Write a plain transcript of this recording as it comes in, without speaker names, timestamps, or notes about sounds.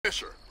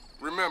Fisher,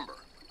 remember,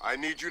 I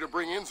need you to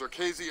bring in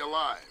Zerkezi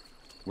alive.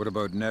 What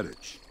about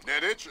Nedich?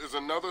 Nedich is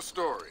another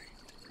story.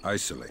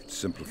 Isolate,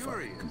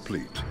 simplify,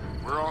 complete.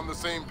 We're on the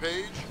same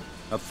page?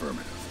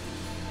 Affirmative.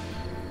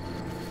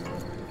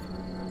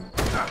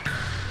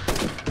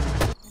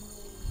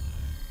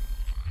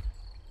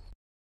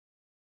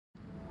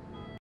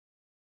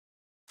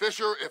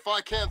 Fisher, if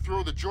I can't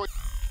throw the joint...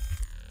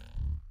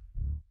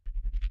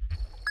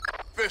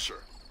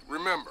 Fisher,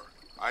 remember,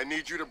 I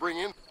need you to bring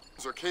in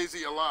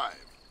Zerkezi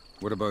alive.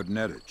 What about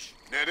Nedich?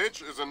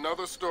 Nedich is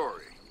another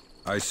story.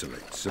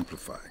 Isolate,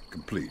 simplify,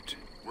 complete.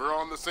 We're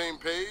on the same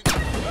page?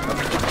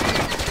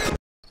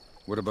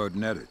 What about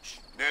Nedich?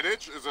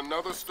 Nedich is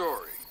another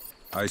story.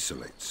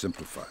 Isolate,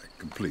 simplify,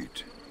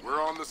 complete.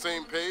 We're on the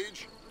same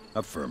page?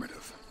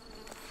 Affirmative.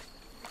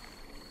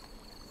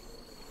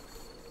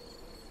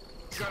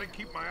 Gotta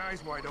keep my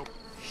eyes wide open.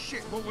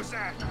 Shit, what was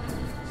that?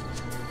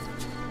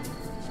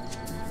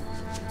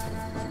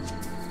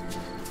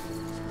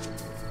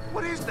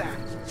 What is that?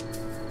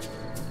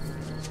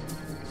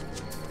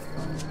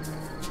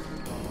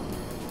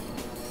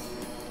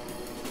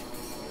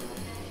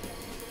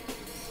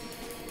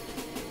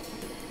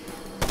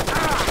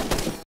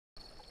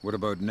 What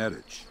about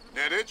Nedich?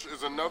 Nedich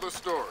is another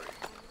story.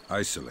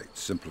 Isolate,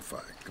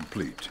 simplify,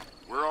 complete.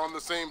 We're on the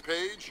same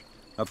page?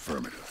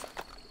 Affirmative.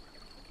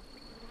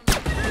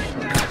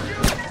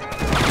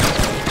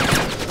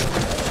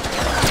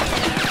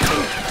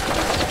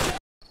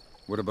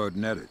 What about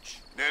Nedich?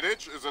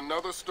 Nedich is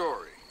another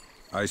story.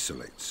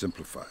 Isolate,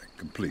 simplify,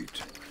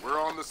 complete. We're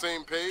on the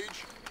same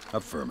page?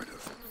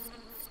 Affirmative.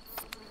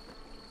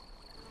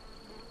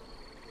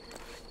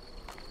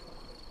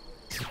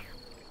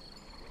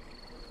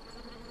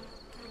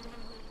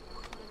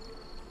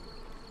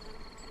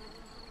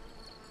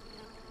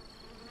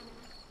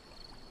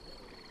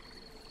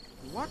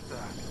 What the?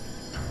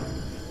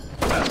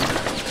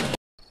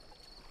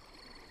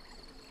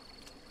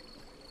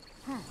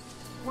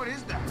 What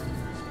is that?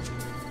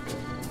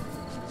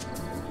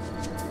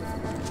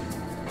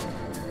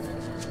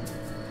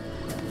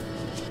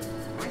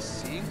 Am I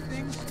seeing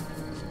things?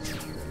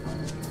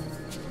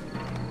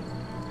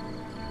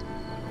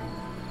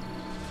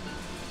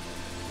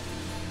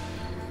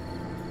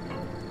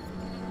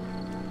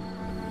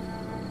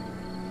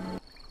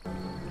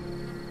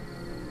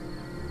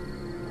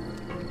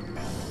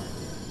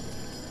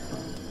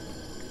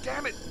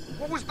 Damn it!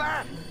 What was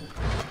that?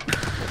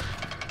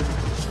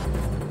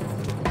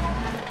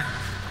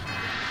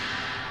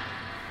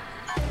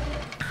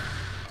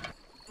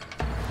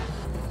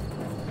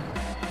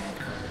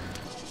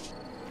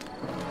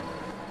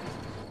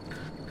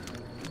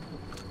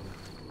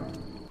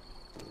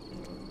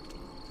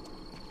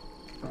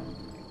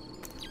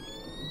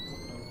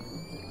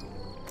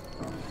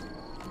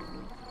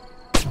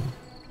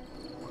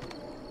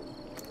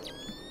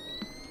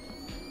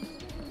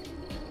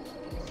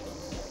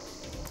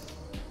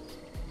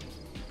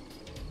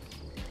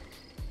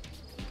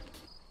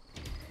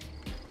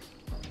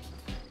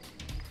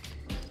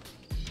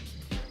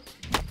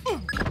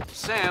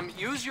 Sam,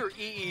 use your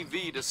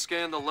EEV to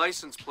scan the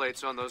license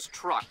plates on those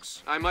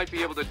trucks. I might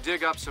be able to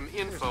dig up some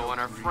info on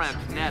our friend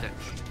Nedich.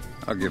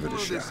 I'll give it a Blow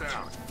this shot.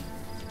 out.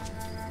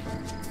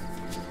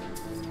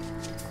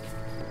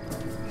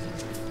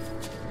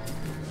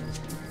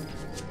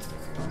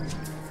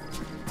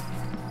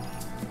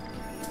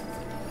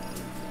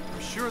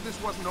 I'm sure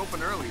this wasn't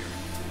open earlier.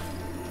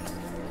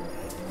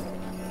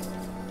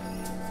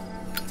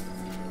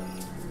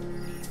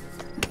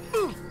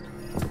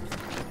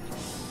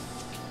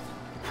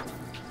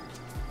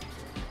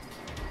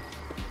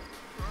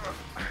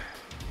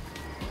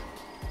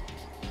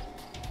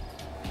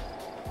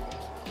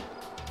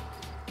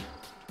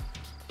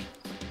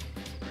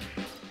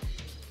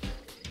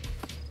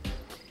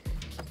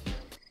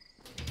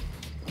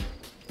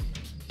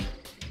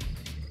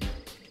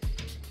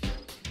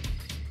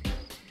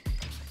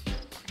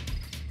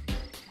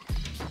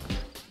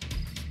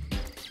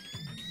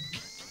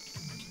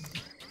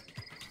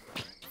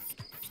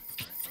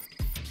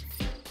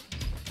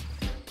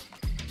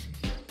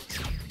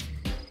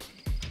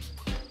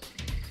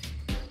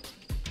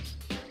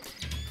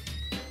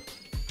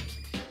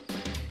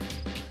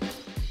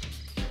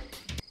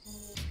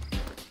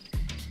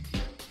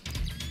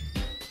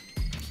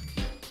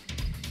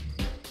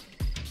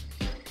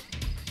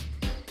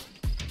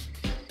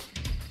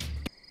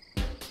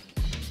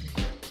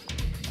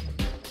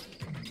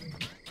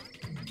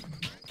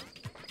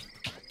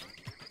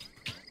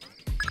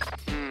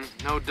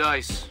 No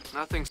dice.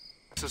 Nothing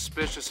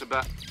suspicious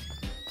about...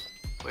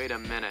 Wait a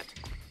minute.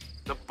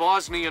 The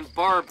Bosnian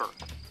barber.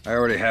 I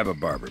already have a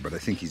barber, but I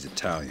think he's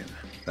Italian.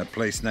 That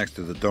place next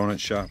to the donut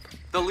shop?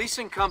 The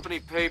leasing company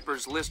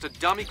papers list a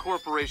dummy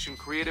corporation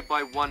created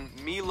by one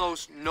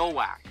Milos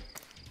Nowak,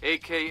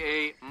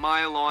 a.k.a.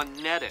 Milon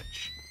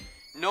Nedich.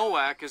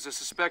 Nowak is a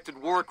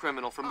suspected war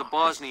criminal from the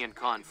Bosnian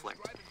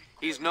conflict.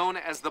 He's known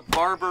as the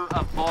Barber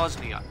of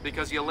Bosnia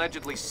because he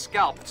allegedly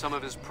scalped some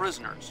of his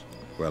prisoners.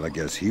 Well, I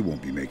guess he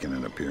won't be making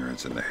an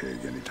appearance in The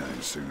Hague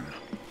anytime soon.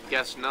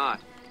 Guess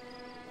not.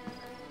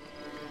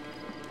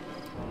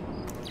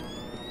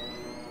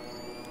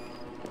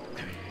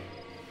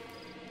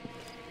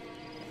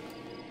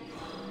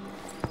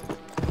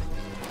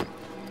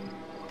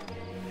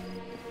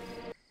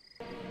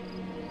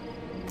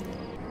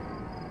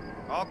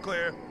 All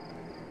clear.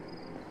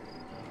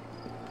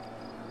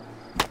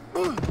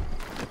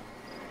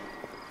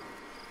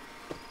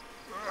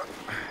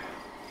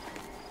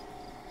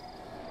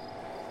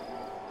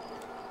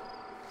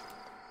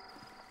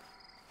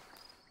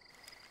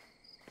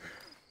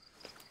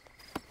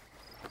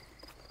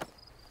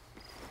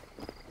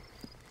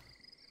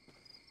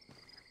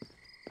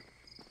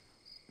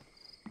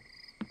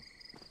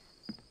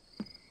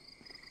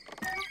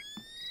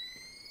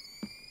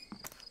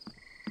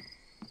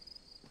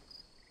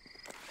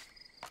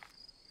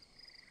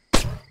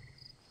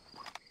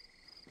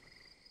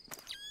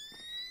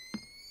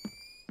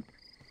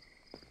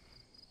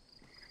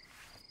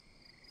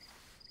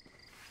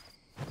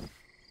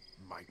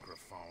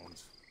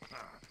 Microphones.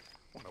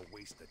 What a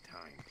waste of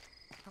time.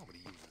 Nobody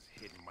uses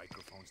hidden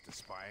microphones to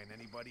spy on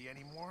anybody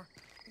anymore.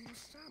 They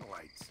use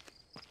satellites.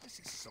 This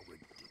is so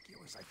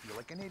ridiculous, I feel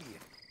like an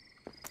idiot.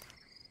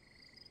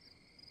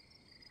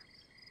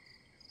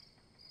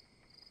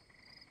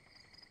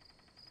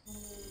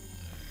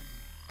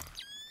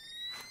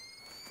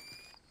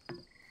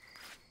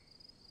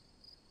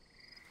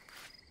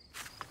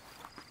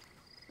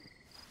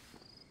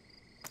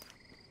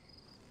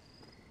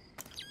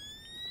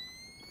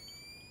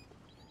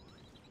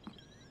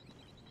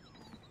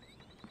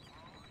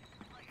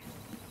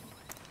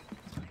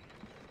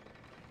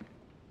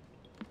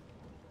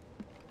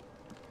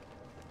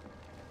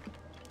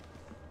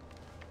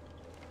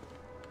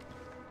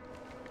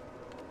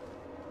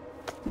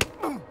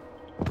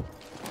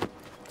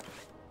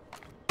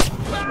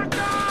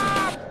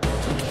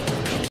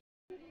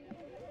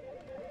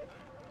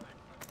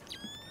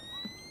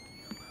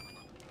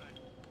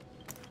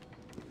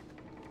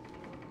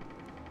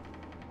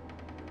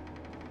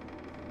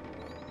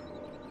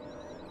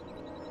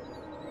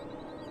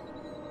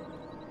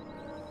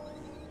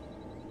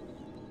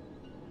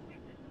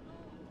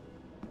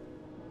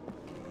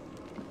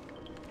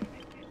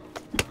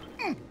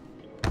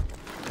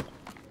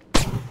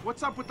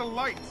 What's up with the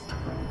lights?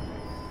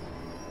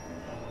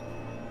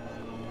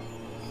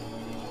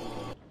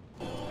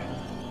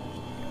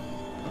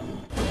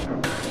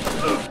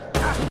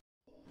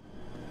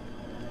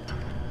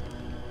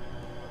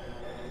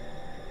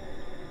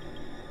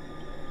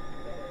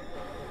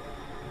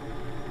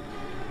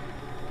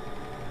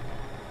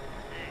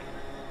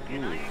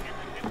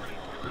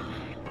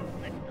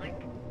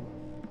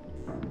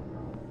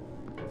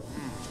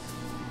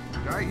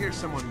 Did I hear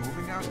someone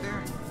moving out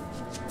there?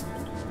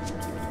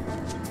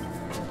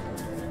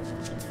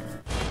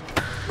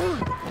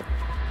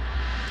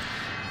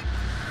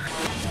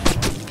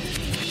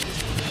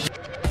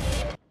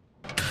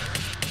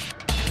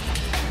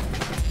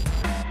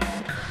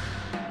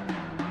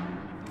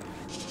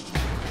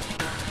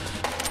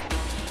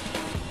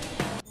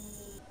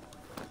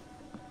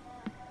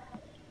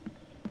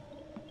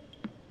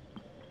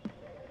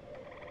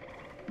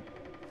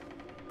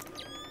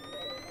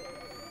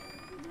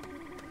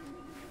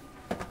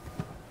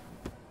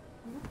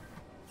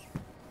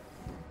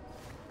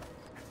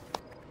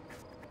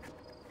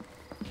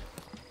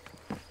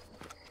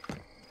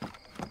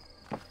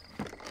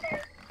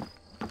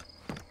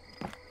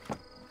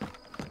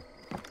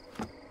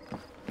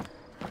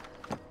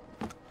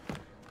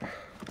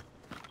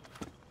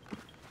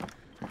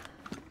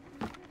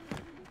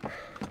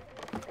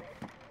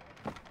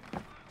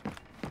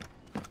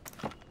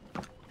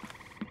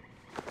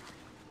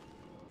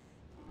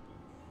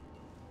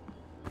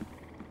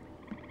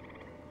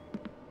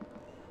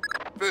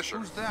 Fisher,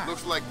 Who's that?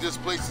 looks like this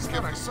place has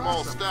kept a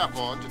small staff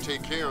on to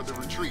take care of the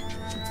retreat.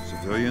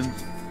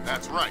 Civilians?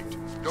 That's right.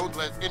 Don't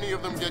let any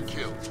of them get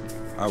killed.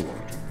 I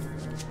won't.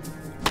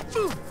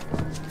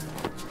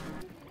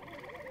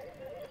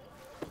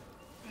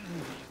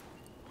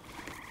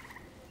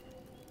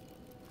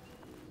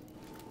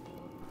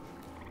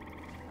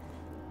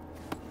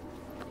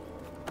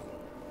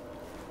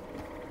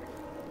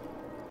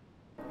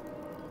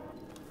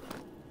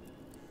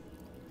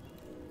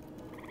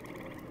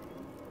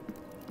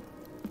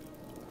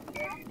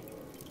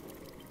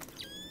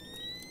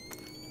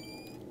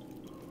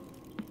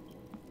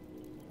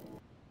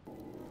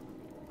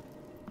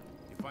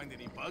 Find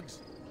any bugs?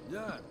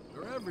 Yeah,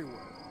 they're everywhere.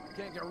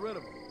 Can't get rid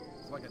of them.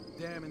 It's like a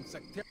damn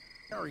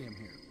insectarium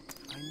here.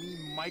 I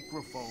mean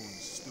microphones,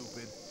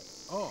 stupid.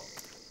 Oh,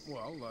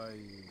 well, I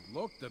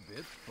looked a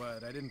bit,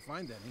 but I didn't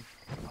find any.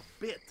 A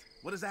bit?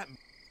 What does that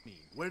mean?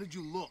 Where did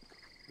you look?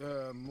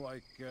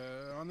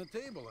 On the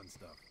table and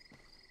stuff.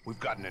 We've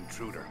got an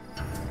intruder.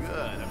 Good,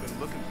 I've been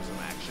looking for some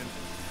action.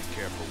 Be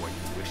careful what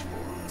you wish for.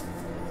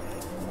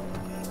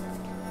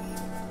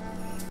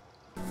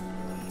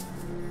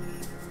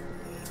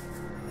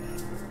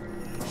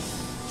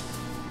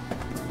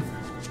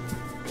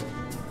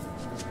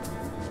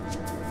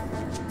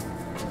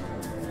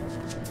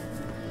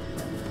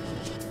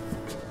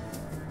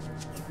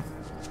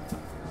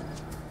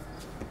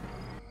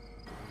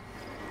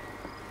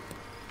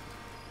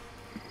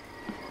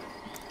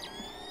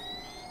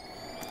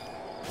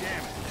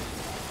 Damn it!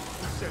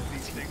 Who set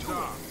these things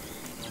off?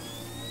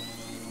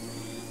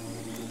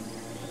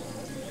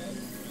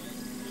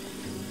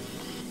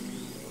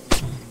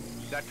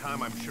 That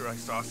time I'm sure I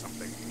saw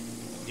something.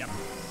 Yep.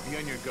 Be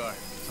on your guard.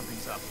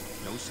 Something's up.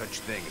 No such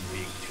thing as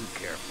being too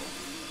careful.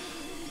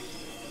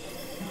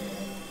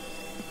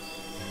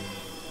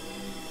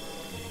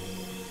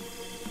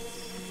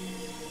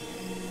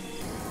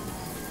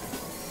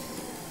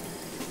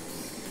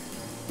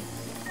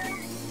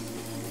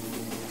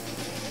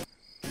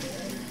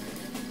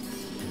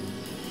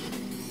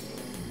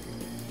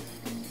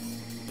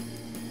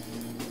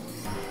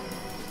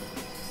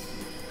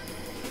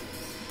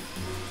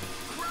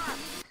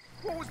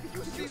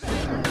 Did you see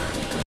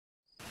that?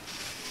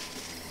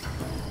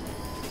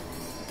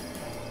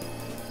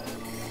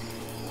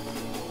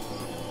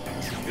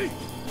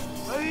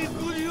 I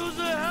could use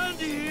a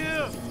handy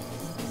here.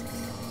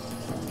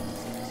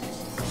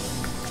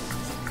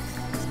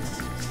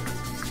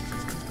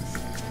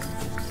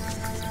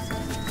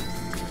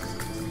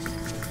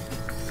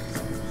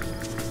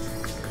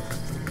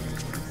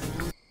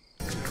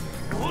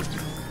 What?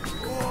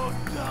 Oh,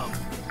 damn.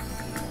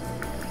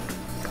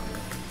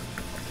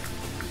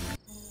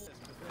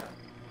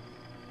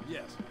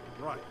 Yes,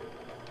 right.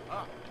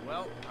 Ah,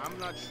 well, I'm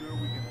not sure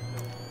we can...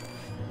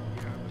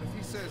 Yeah, but if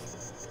he says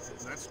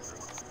that's true.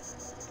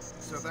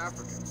 South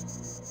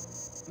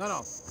Africans. No,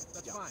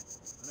 that's fine.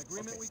 An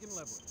agreement we can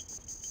live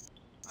with.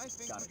 I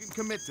think we can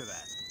commit to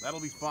that. That'll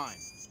be fine.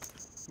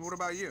 What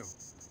about you?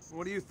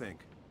 What do you think?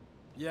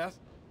 Yes?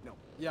 No.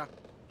 Yeah.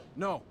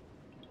 No.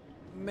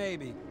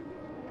 Maybe.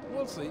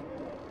 We'll see.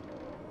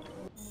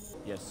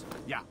 Yes.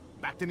 Yeah,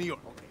 back to New York.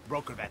 Okay.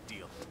 Broker that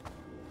deal.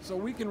 So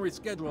we can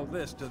reschedule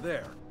this to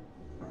there.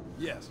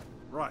 Yes,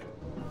 right.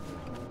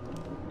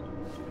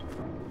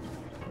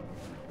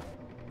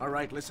 All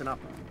right, listen up.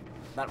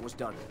 That was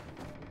done.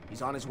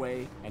 He's on his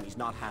way, and he's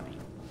not happy.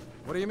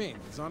 What do you mean?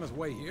 He's on his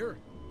way here?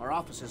 Our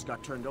offices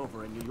got turned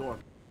over in New York,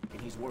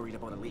 and he's worried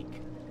about a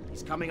leak.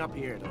 He's coming up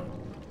here to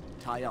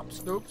tie up.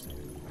 Stoops?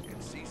 I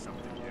can see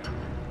something, yeah.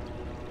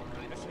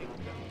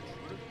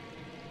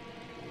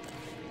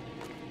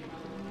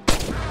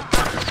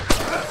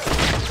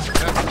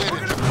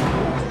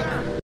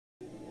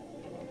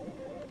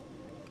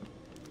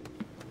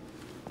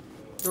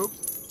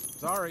 Oops.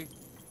 Sorry.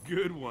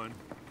 Good one.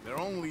 They're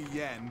only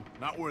yen,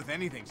 not worth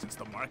anything since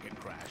the market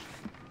crashed.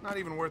 Not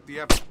even worth the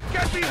effort.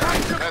 Get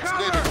behind your That's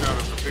cover! Natick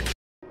out of the picture.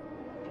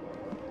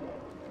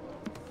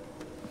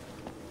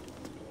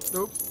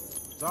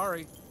 Oops.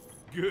 Sorry.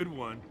 Good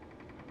one.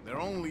 They're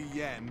only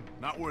yen,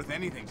 not worth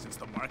anything since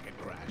the market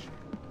crashed.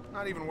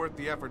 Not even worth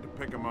the effort to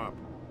pick him up.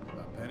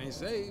 A penny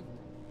saved.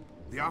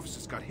 The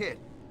officers got hit.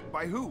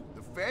 By who?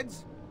 The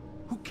feds?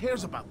 Who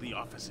cares about the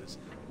offices?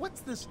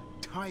 What's this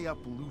tie-up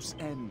loose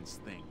ends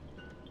thing?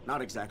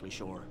 Not exactly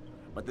sure,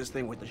 but this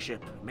thing with the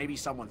ship, maybe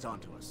someone's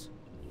onto us.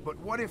 But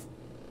what if...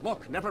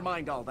 Look, never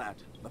mind all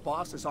that. The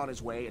boss is on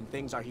his way and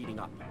things are heating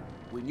up.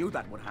 We knew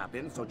that would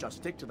happen, so just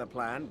stick to the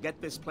plan,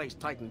 get this place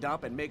tightened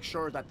up, and make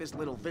sure that this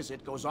little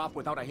visit goes off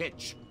without a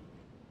hitch.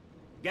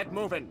 Get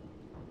moving!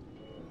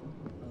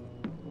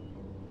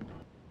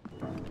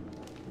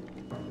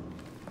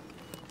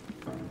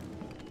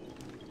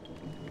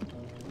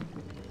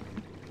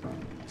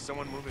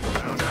 Someone moving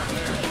around out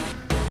there?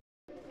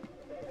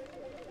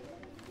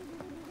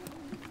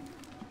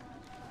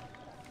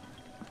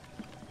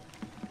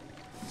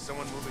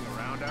 Someone moving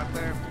around out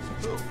there?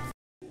 Who?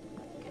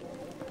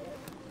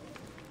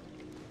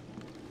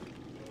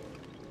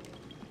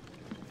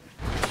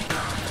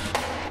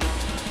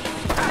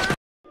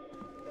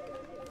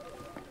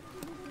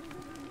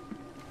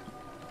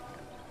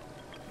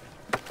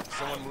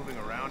 Someone moving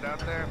around out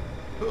there?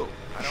 Who?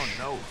 I don't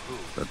know who.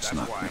 Let's That's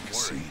not why make I'm a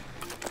scene.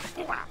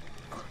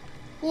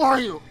 Who are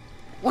you?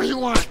 What do you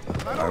want?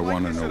 I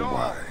want to know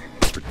why.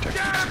 Protect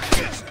the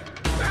citizen.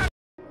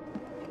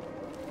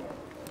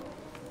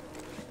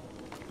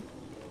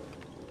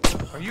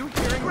 Are you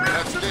hearing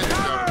That's Natick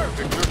out of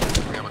the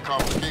picture. We have a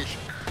complication.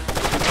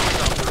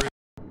 Helicopter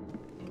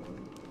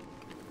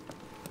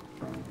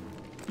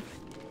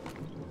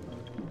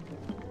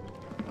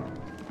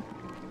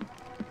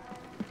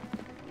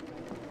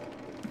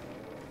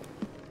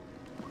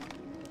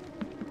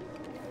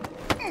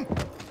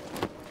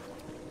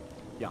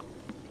Yeah.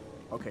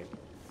 Okay.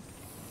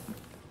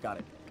 Got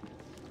it.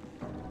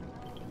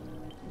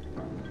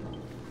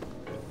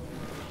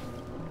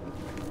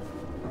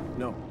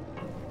 No.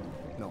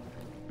 No.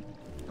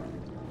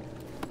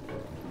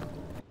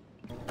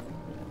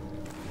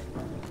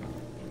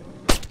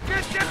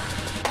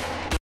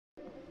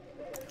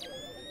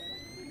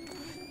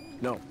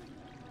 No.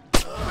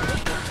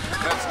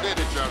 That's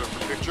Natick out of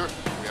the picture.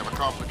 We have a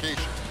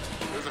complication.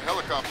 There's a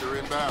helicopter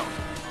inbound.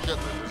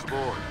 Shetland is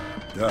aboard.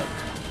 Doug,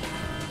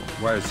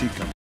 why is he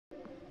coming?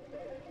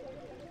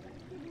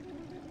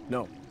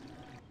 No.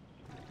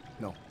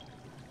 No.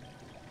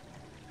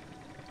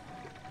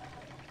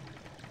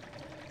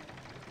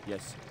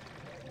 Yes.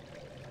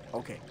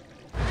 Okay.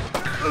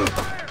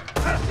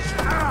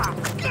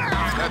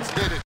 That's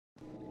Natick.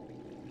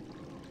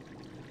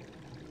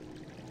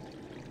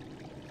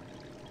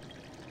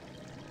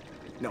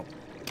 No.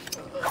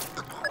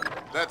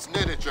 That's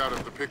Natick out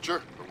of the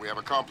picture, but we have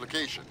a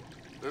complication.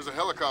 There's a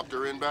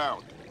helicopter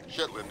inbound.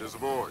 Shetland is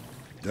aboard.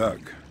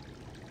 Doug.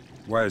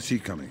 Why is he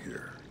coming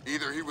here?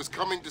 Either he was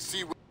coming to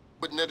see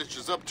what Nettich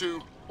is up to,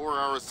 or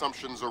our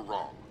assumptions are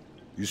wrong.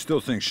 You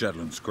still think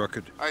Shetland's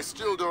crooked? I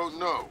still don't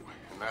know,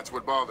 and that's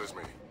what bothers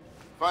me.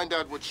 Find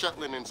out what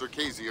Shetland and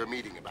Zerkazy are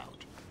meeting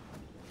about.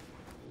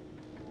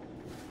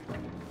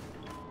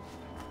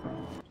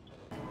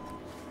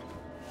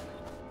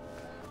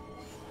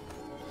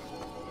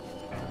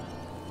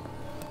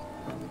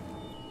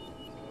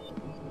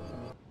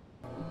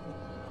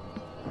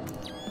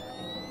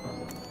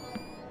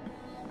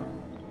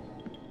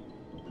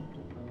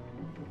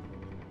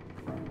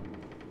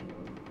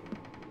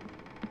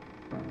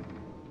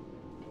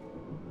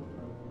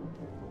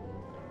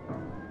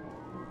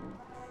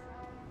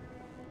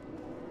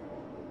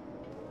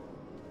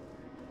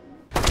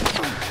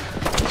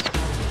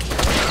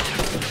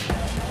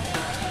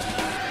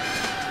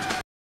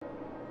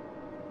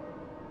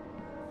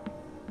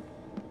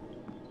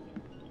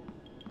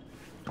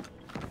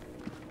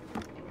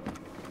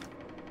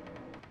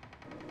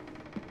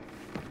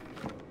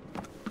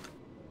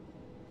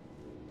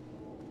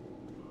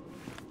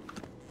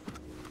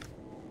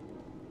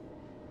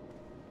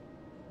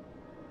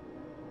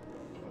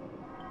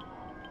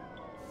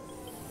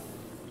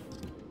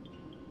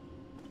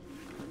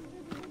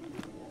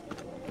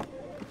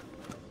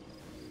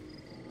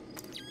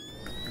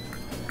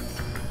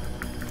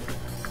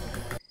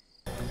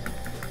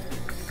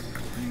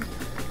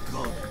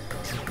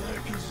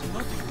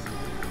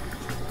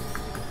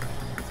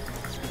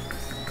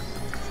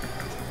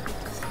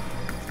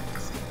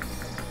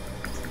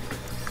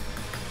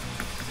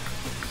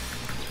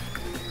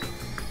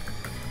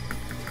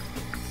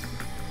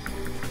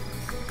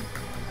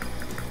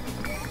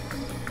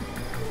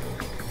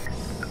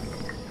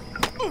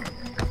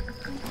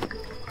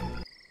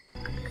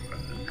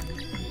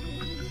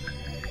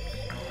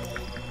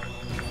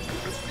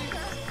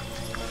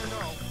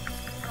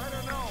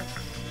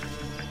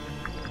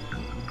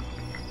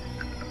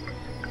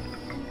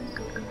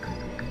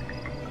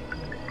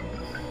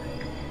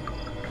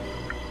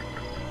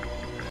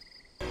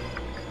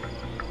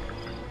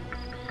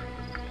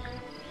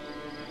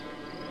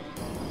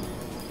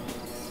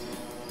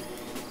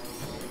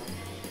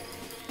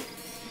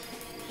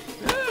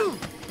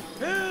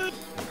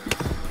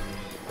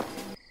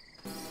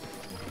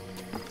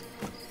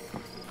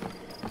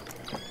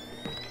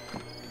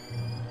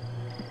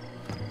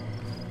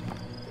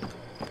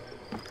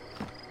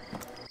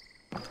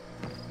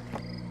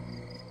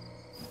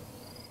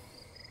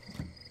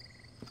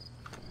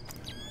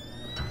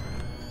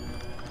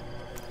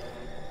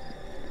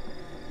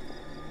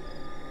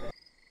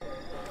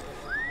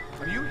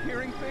 Are you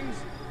hearing things?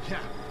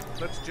 Yeah.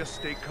 Let's just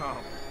stay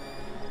calm.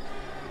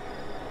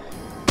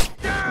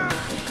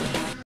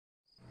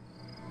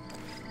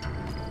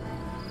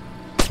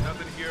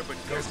 Nothing here but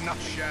there's enough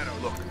shadow.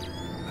 Look,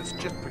 let's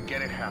just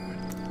forget it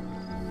happened.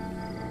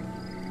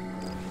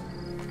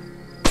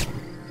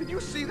 Did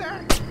you see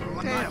that?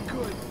 Damn. Not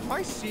good. Am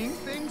I seeing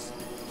things?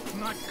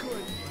 Not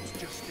good. Let's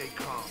just stay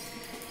calm.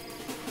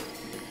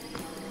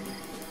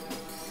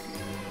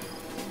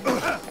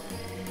 What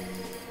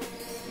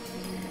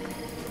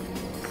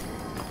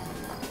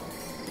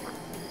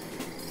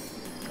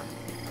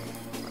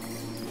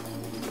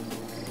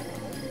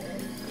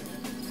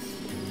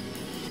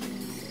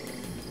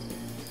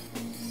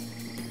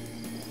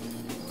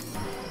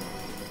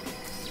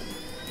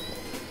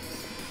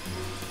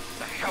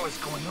the hell is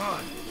going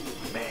on?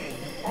 Man,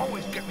 you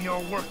always get me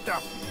all worked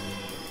up.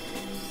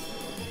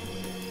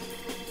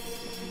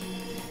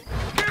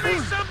 Give me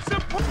some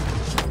support!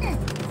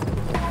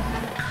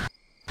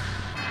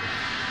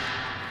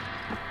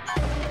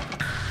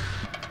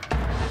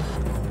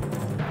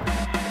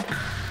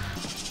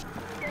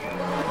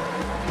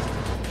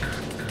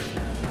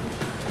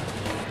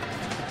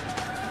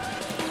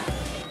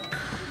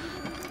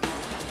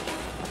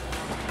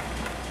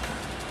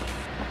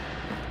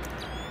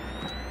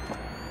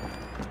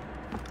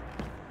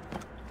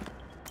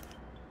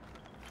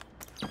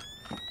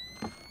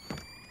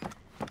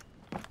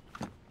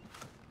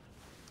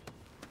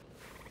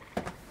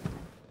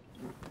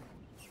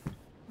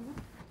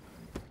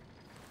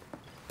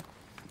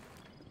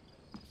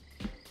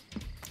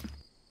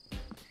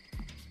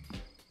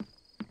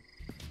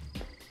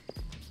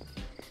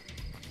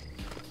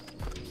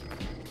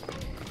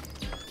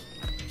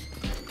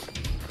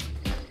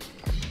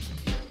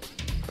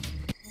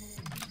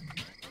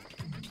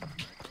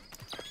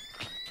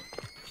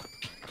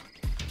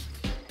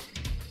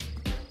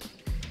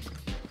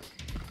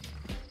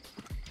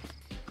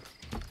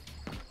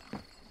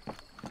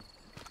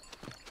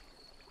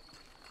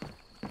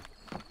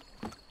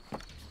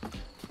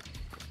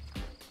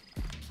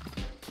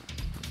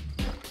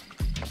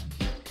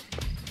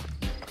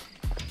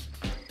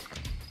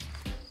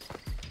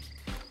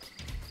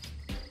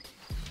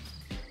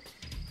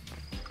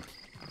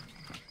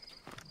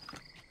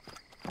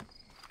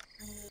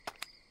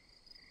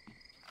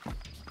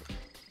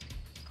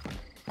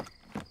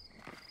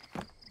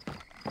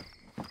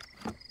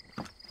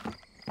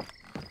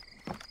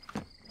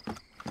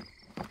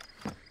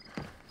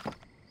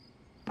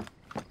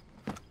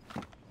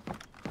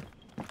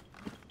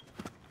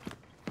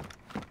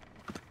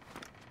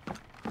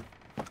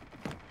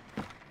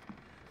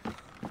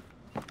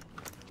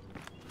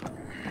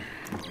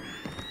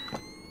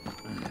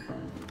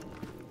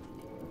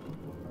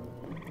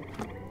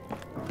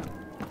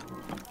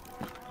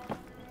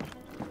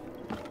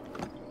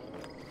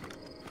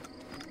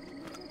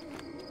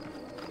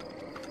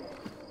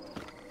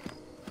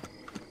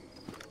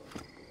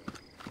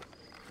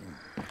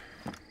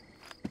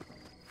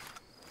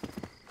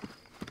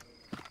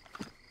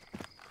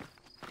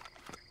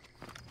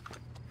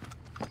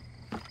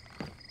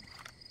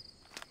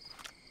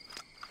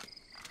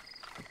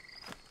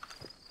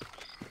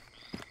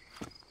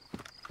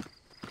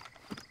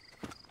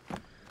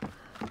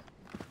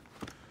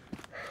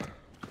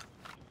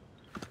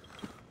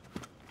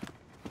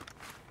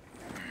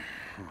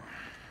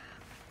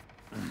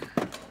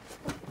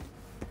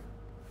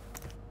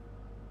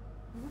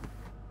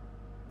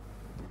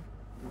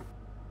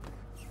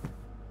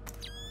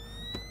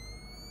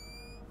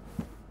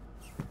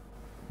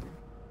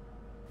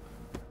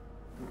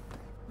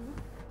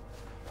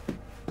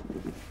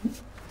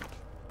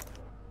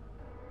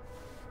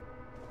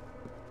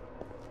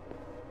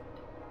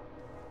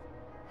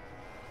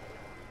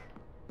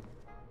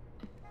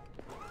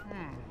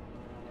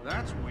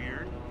 that's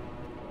weird.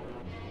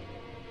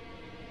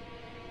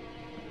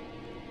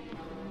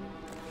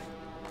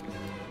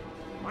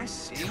 Am I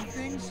seeing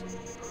things?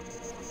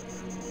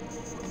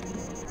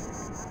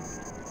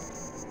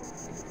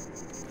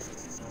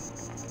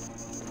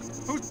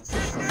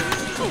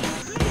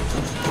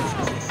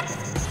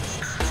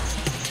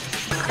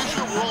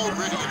 Fisher, we're all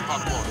ready in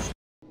hot water.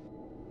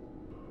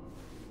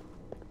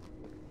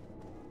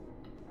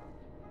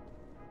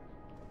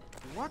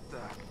 What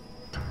the?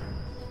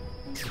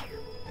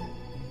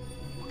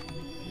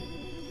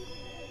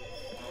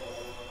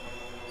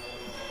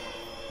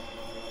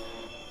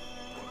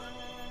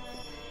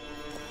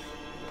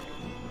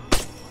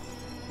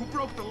 Who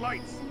broke the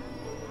lights?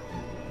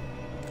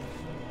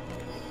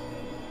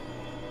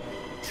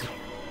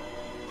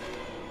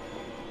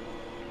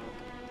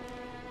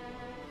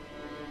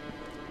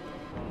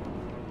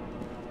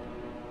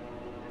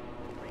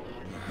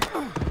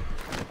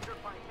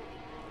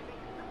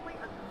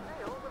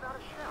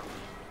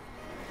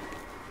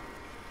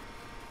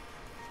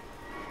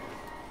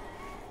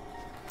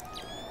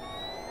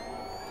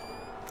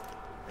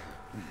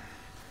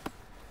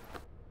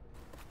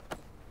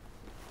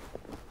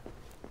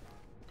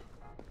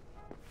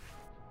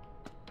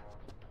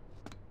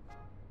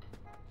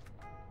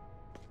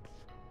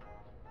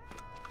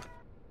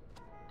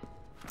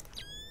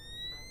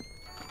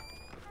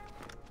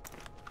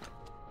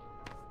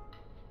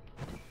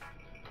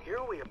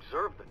 Here we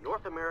observe the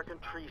North American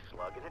tree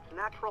slug in its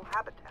natural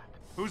habitat.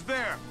 Who's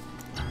there?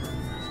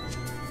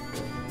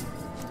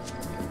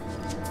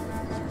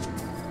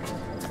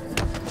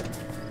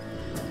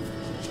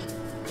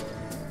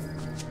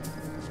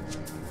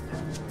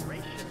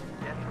 Voracious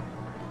detriment,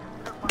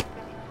 considered by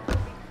many to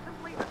be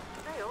simply a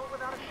snail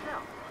without a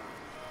shell.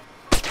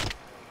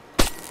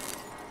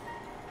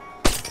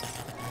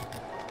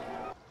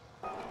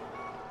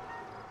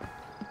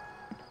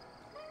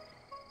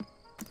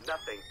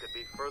 Nothing could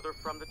be further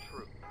from the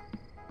truth.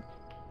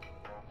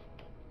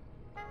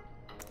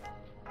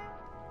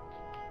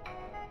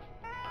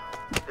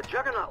 The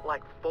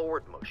juggernaut-like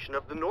forward motion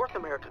of the North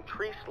American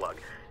tree slug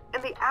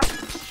and the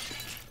absence...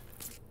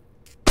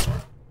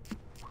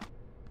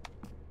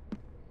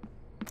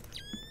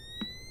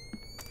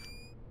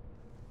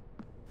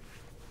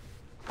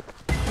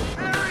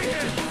 There he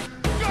is!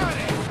 Got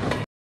it!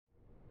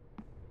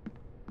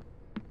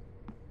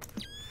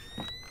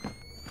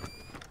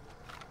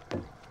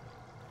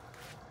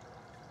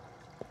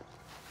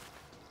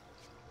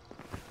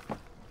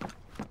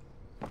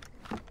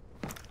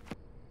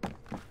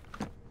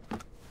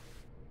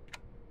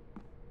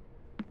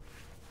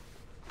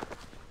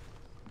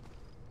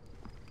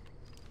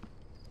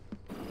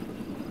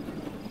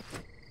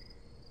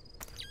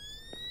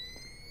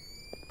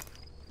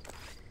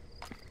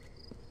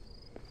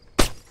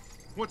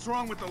 What's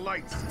wrong with the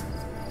lights?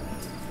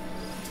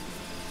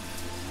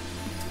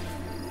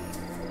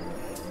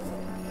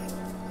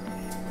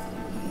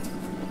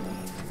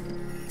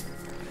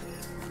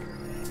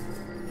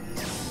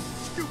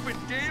 Stupid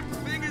damn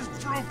thing is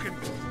broken!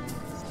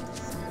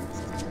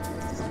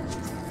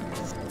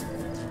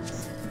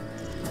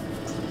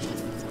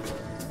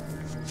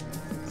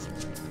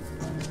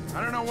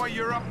 I don't know what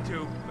you're up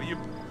to, but you...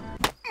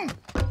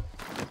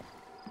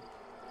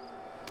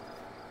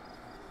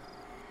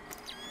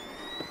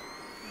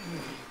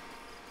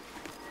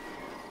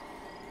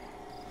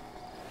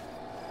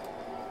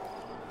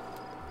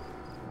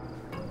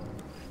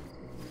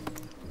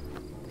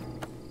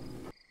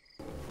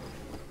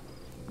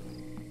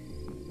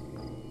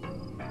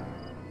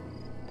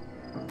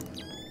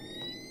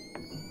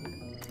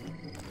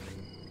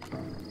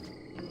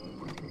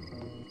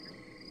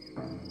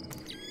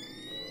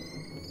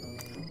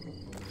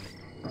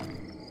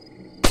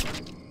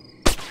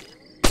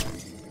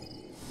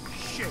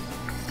 Shit!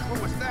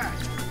 What was that?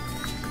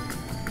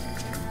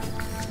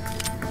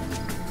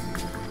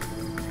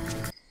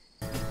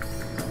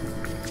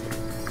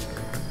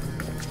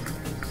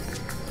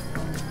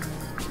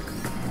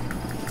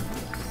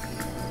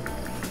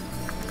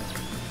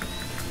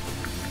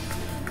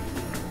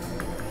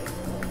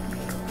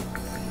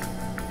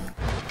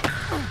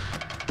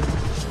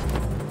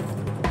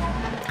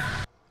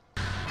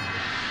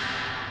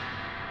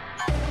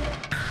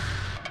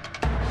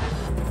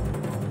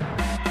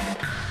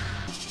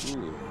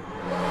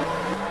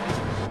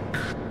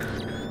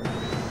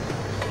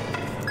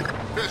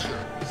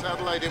 Fisher,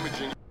 satellite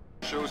imaging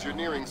shows you're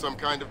nearing some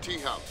kind of tea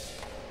house.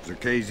 The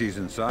Casey's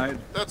inside?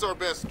 That's our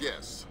best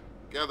guess.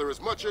 Gather as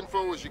much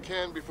info as you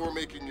can before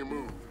making your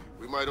move.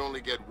 We might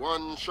only get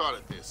one shot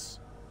at this.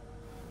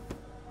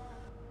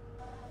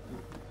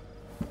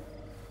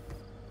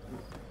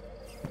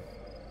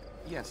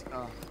 Yes,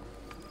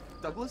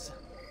 Douglas?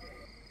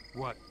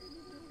 What?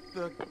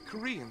 The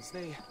Koreans,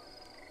 they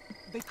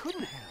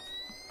couldn't have.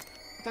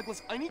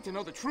 Douglas, I need to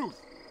know the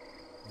truth.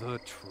 The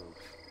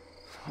truth.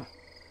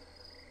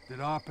 Did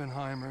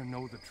Oppenheimer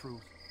know the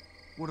truth?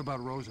 What about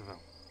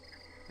Roosevelt?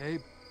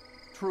 Abe,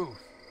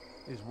 truth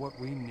is what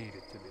we need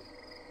it to be.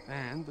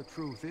 And the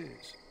truth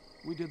is,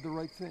 we did the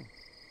right thing.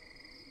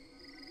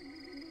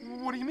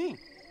 What do you mean?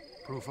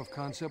 Proof of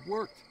concept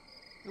worked.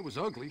 It was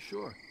ugly,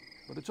 sure,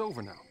 but it's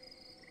over now.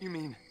 You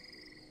mean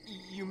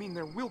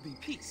there will be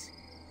peace?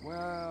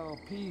 Well,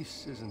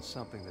 peace isn't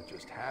something that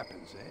just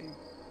happens, eh?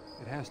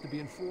 It has to be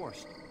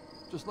enforced,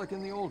 just like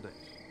in the old days.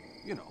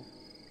 You know,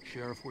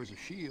 sheriff wears a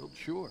shield,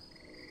 sure,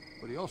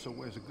 but he also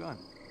wears a gun.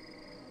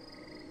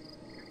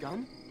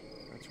 Gun?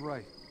 That's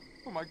right.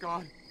 Oh my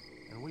God.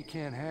 And we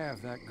can't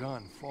have that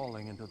gun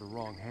falling into the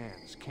wrong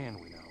hands, can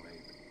we now,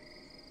 Abe?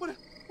 What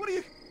are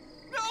you...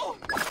 No!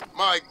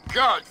 My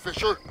God,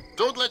 Fisher!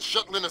 Don't let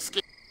Shetland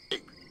escape.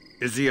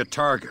 Is he a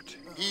target?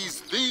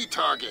 He's the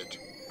target.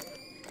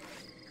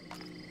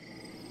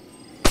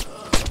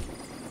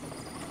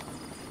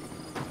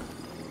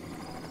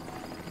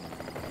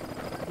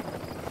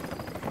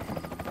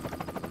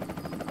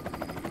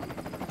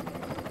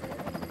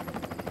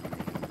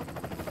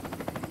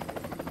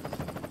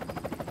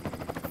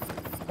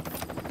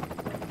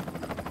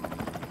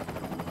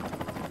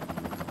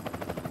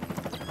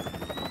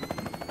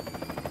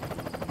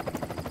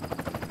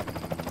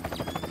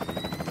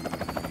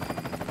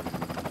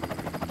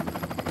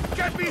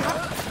 Get me!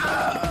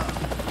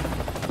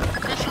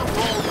 Fisher,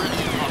 we're already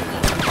in hot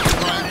water.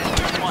 Try and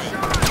keep quiet.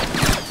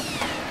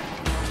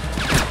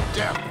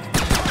 Damn it.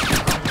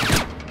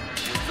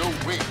 There's no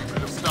way we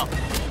could have stopped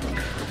him.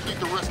 Complete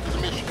the rest of the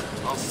mission.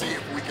 I'll see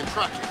if we can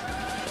track him.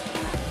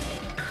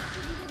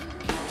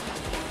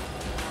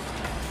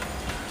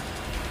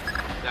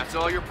 That's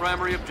all your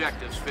primary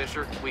objectives,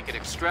 Fisher. We can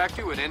extract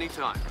you at any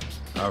time.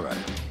 All right.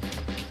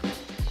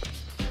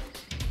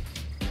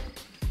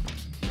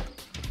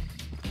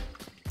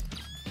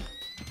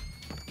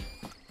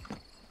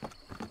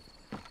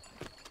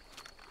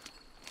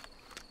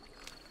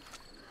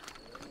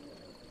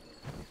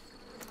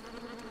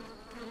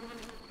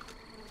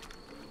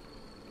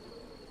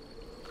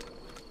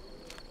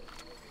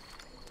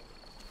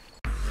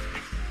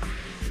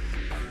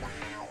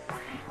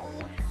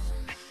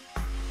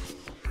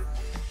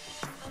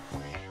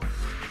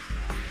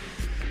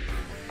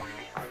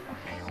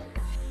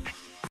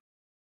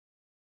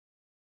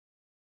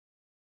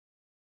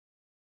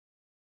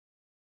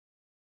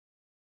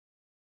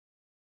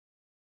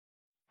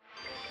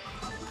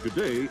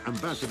 Today,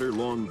 Ambassador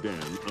Long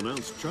Dan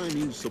announced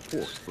Chinese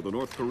support for the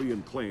North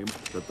Korean claim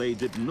that they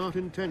did not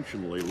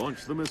intentionally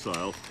launch the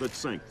missile that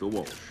sank the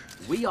Walsh.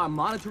 We are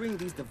monitoring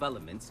these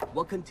developments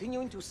while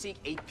continuing to seek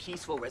a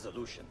peaceful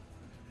resolution.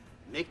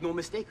 Make no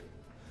mistake,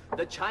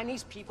 the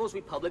Chinese People's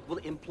Republic will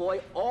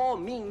employ all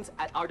means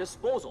at our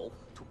disposal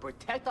to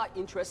protect our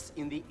interests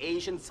in the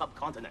Asian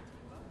subcontinent.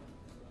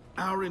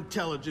 Our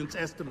intelligence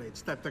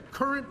estimates that the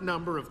current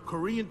number of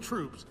Korean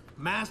troops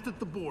massed at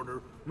the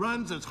border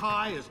runs as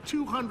high as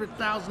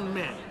 200,000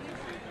 men.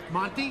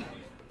 Monty?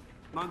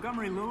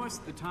 Montgomery Lewis,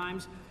 The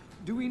Times.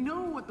 Do we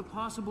know what the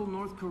possible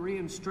North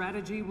Korean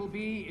strategy will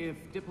be if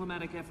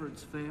diplomatic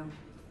efforts fail?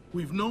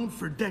 We've known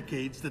for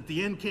decades that the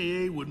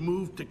NKA would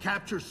move to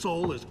capture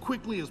Seoul as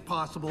quickly as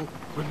possible,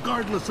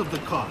 regardless of the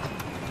cost.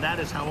 That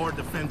is how our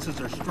defenses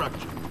are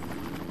structured.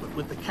 But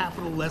with the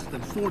capital less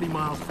than 40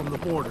 miles from the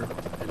border,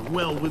 and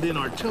well within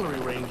artillery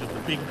range of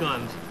the big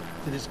guns,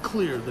 it is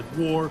clear that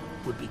war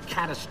would be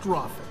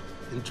catastrophic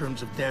in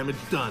terms of damage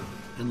done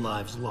and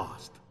lives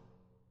lost.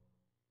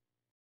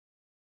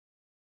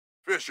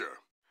 Fisher,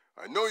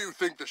 I know you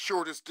think the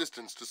shortest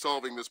distance to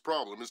solving this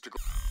problem is to go...